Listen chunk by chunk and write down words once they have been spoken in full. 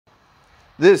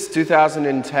This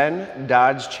 2010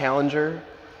 Dodge Challenger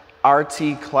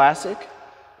RT Classic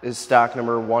is stock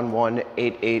number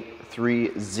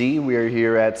 11883Z. We are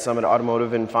here at Summit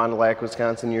Automotive in Fond du Lac,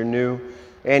 Wisconsin, your new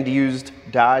and used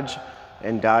Dodge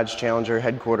and Dodge Challenger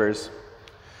headquarters.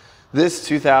 This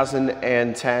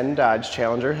 2010 Dodge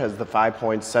Challenger has the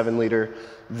 5.7 liter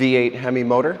V8 Hemi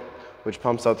motor, which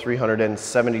pumps out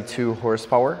 372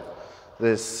 horsepower.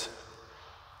 This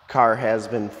car has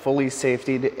been fully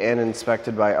safetied and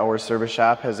inspected by our service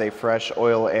shop, has a fresh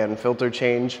oil and filter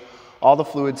change. All the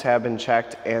fluids have been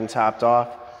checked and topped off,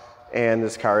 and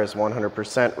this car is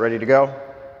 100% ready to go.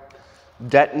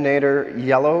 Detonator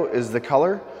yellow is the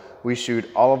color. We shoot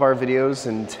all of our videos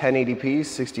in 1080p,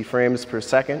 60 frames per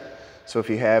second. So if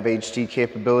you have HD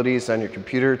capabilities on your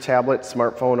computer, tablet,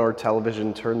 smartphone, or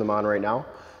television, turn them on right now,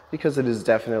 because it is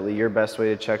definitely your best way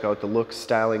to check out the look,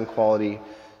 styling, quality,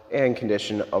 and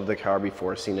condition of the car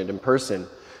before seeing it in person.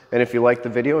 And if you like the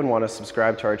video and want to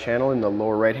subscribe to our channel, in the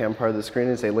lower right hand part of the screen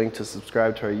is a link to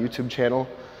subscribe to our YouTube channel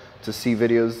to see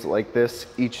videos like this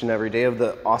each and every day of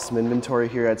the awesome inventory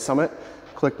here at Summit.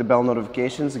 Click the bell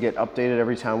notifications to get updated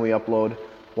every time we upload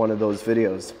one of those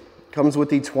videos. Comes with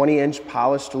the 20-inch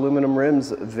polished aluminum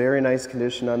rims, very nice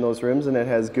condition on those rims, and it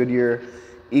has Goodyear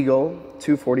Eagle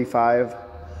 245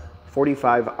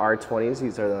 45 R20s.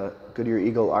 These are the Goodyear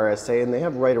Eagle RSA, and they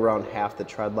have right around half the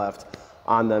tread left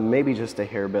on them, maybe just a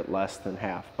hair bit less than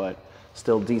half, but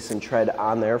still decent tread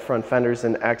on there. Front fender's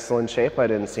in excellent shape. I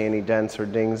didn't see any dents or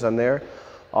dings on there.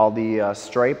 All the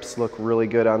stripes look really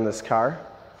good on this car.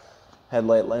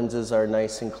 Headlight lenses are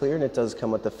nice and clear, and it does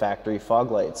come with the factory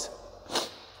fog lights.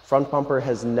 Front bumper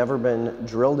has never been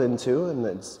drilled into, and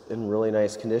it's in really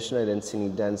nice condition. I didn't see any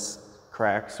dents,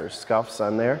 cracks, or scuffs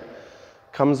on there.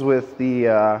 Comes with the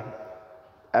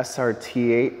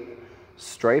SRT8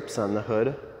 stripes on the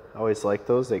hood. I always like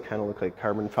those. They kind of look like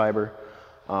carbon fiber.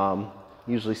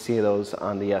 Usually see those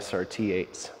on the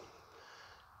SRT8s.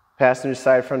 Passenger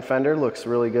side front fender looks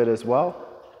really good as well.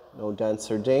 No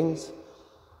dents or dings.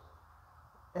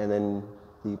 And then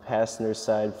the passenger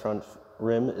side front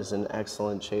rim is in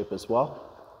excellent shape as well.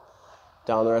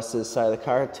 Down the rest of the side of the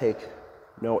car, take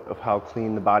note of how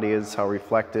clean the body is, how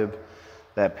reflective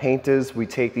that paint is. We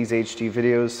take these HD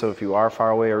videos, so if you are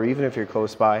far away or even if you're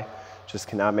close by, just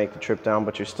cannot make the trip down,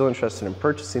 but you're still interested in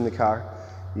purchasing the car,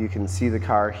 you can see the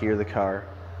car, hear the car,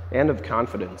 and have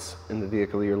confidence in the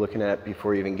vehicle you're looking at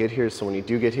before you even get here. So when you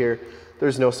do get here,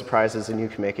 there's no surprises, and you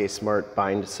can make a smart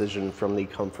buying decision from the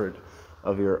comfort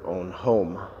of your own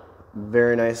home.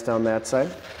 Very nice down that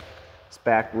side. This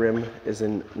back rim is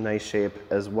in nice shape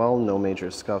as well. No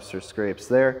major scuffs or scrapes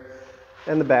there.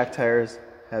 And the back tires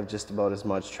have just about as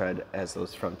much tread as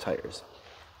those front tires.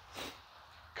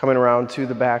 Coming around to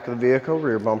the back of the vehicle,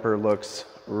 rear bumper looks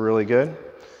really good.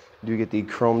 You do get the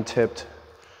chrome tipped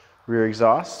rear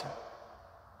exhaust.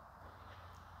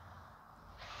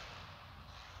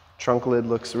 Trunk lid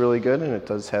looks really good, and it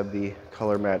does have the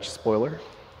color match spoiler.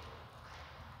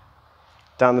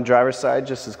 Down the driver's side,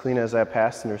 just as clean as that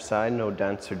passenger side, no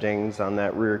dents or dings on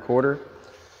that rear quarter.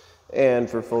 And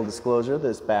for full disclosure,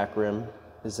 this back rim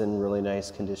is in really nice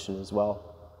condition as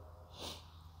well.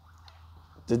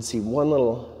 Did see one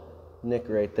little nick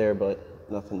right there, but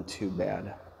nothing too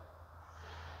bad.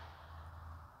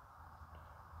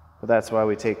 But that's why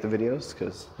we take the videos,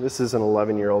 because this is an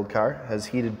 11-year-old car, has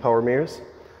heated power mirrors.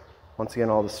 Once again,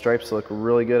 all the stripes look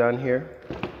really good on here.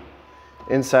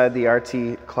 Inside, the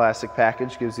RT Classic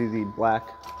package gives you the black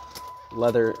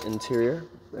leather interior.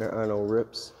 There are no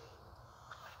rips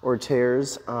or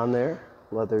tears on there.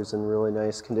 Leather's in really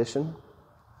nice condition.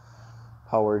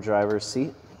 Power driver's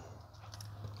seat.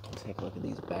 Take a look at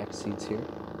these back seats here.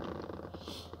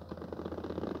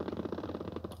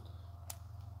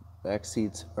 Back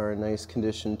seats are in nice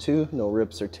condition too. No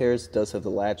rips or tears. It does have the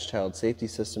latch child safety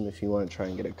system if you want to try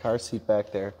and get a car seat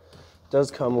back there. It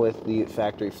does come with the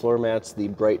factory floor mats, the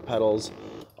bright pedals,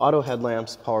 auto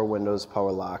headlamps, power windows,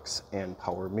 power locks, and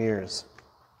power mirrors.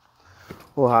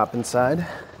 We'll hop inside,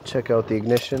 check out the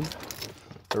ignition,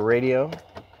 the radio. You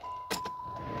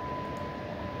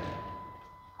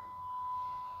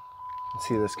can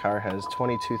see this car has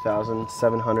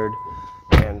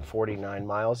 22,749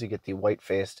 miles. You get the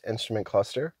white-faced instrument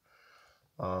cluster,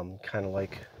 kind of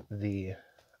like the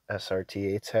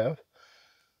SRT8s have.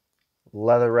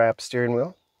 Leather-wrapped steering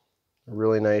wheel,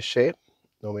 really nice shape.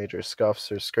 No major scuffs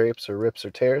or scrapes or rips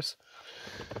or tears.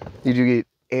 You do get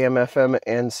AM, FM,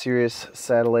 and Sirius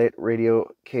satellite radio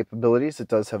capabilities. It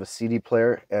does have a CD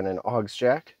player and an aux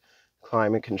jack.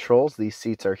 Climate controls. These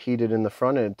seats are heated in the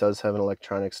front, and it does have an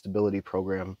electronic stability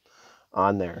program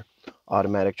on there.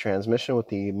 Automatic transmission with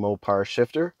the Mopar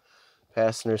shifter.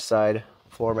 Passenger side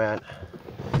Floor mat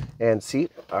and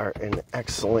seat are in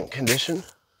excellent condition.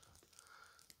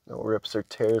 No rips or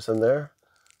tears in there.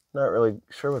 Not really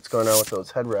sure what's going on with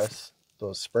those headrests.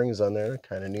 Those springs on there,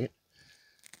 kind of neat.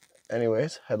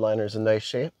 Anyways, headliner's in nice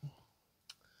shape.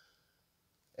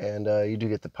 And you do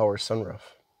get the power sunroof.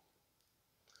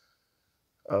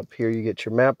 Up here you get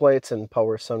your map lights and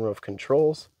power sunroof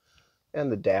controls.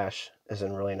 And the dash is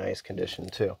in really nice condition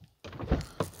too.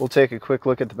 We'll take a quick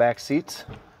look at the back seats,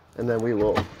 and then we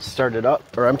will start it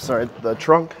up, or I'm sorry, the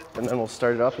trunk, and then we'll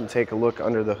start it up and take a look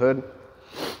under the hood.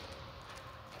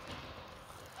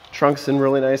 Trunk's in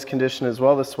really nice condition as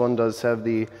well. This one does have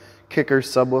the kicker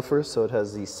subwoofer, so it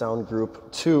has the sound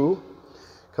group 2.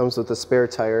 Comes with a spare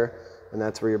tire, and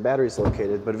that's where your battery's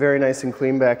located. But very nice and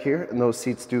clean back here, and those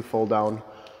seats do fold down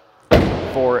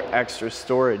for extra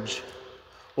storage.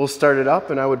 We'll start it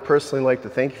up, and I would personally like to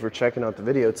thank you for checking out the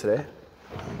video today.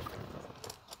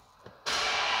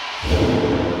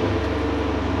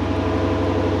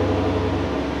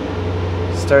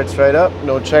 Starts right up,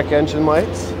 no check engine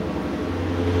lights.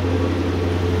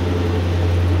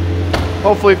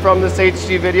 Hopefully from this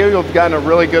HD video, you've gotten a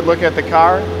really good look at the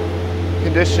car,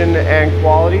 condition and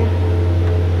quality.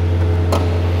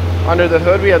 Under the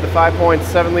hood, we have the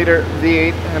 5.7 liter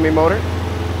V8 Hemi motor.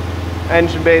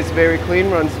 Engine bay is very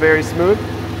clean, runs very smooth.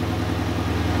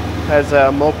 Has a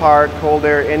Mopar cold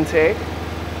air intake.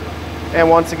 And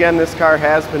once again, this car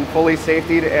has been fully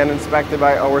safetied and inspected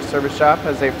by our service shop.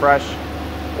 Has a fresh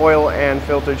oil and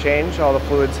filter change. All the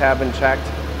fluids have been checked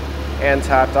and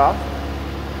topped off.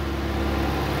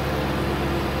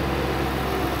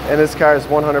 And this car is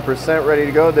 100% ready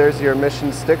to go. There's your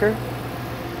emissions sticker.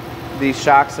 The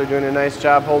shocks are doing a nice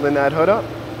job holding that hood up.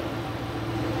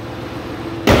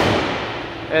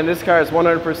 And this car is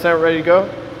 100% ready to go.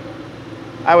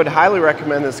 I would highly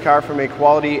recommend this car from a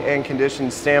quality and condition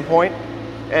standpoint.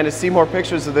 And to see more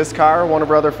pictures of this car, one of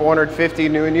our other 450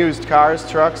 new and used cars,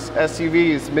 trucks,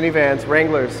 SUVs, minivans,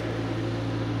 Wranglers,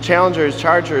 Challengers,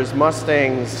 Chargers,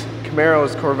 Mustangs,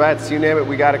 Camaros, Corvettes, you name it,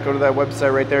 we got it. Go to that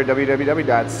website right there,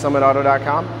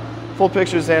 www.summitauto.com. Full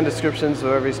pictures and descriptions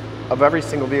of every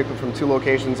single vehicle from 2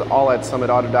 locations, all at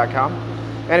summitauto.com.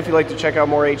 And if you'd like to check out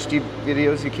more HD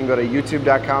videos, you can go to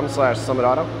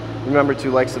youtube.com/summitauto. Remember to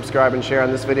like, subscribe, and share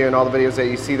on this video and all the videos that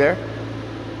you see there.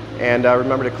 And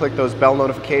remember to click those bell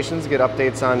notifications to get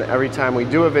updates on every time we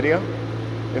do a video.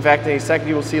 In fact, in a second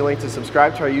you will see a link to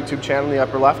subscribe to our YouTube channel in the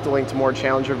upper left, a link to more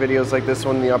Challenger videos like this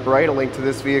one in the upper right, a link to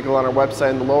this vehicle on our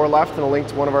website in the lower left, and a link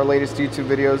to one of our latest YouTube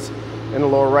videos in the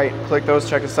lower right. Click those,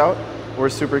 check us out. We're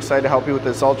super excited to help you with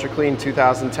this ultra clean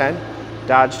 2010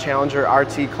 Dodge Challenger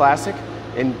RT Classic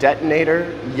in Detonator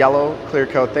yellow clear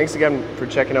coat. Thanks again for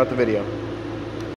checking out the video.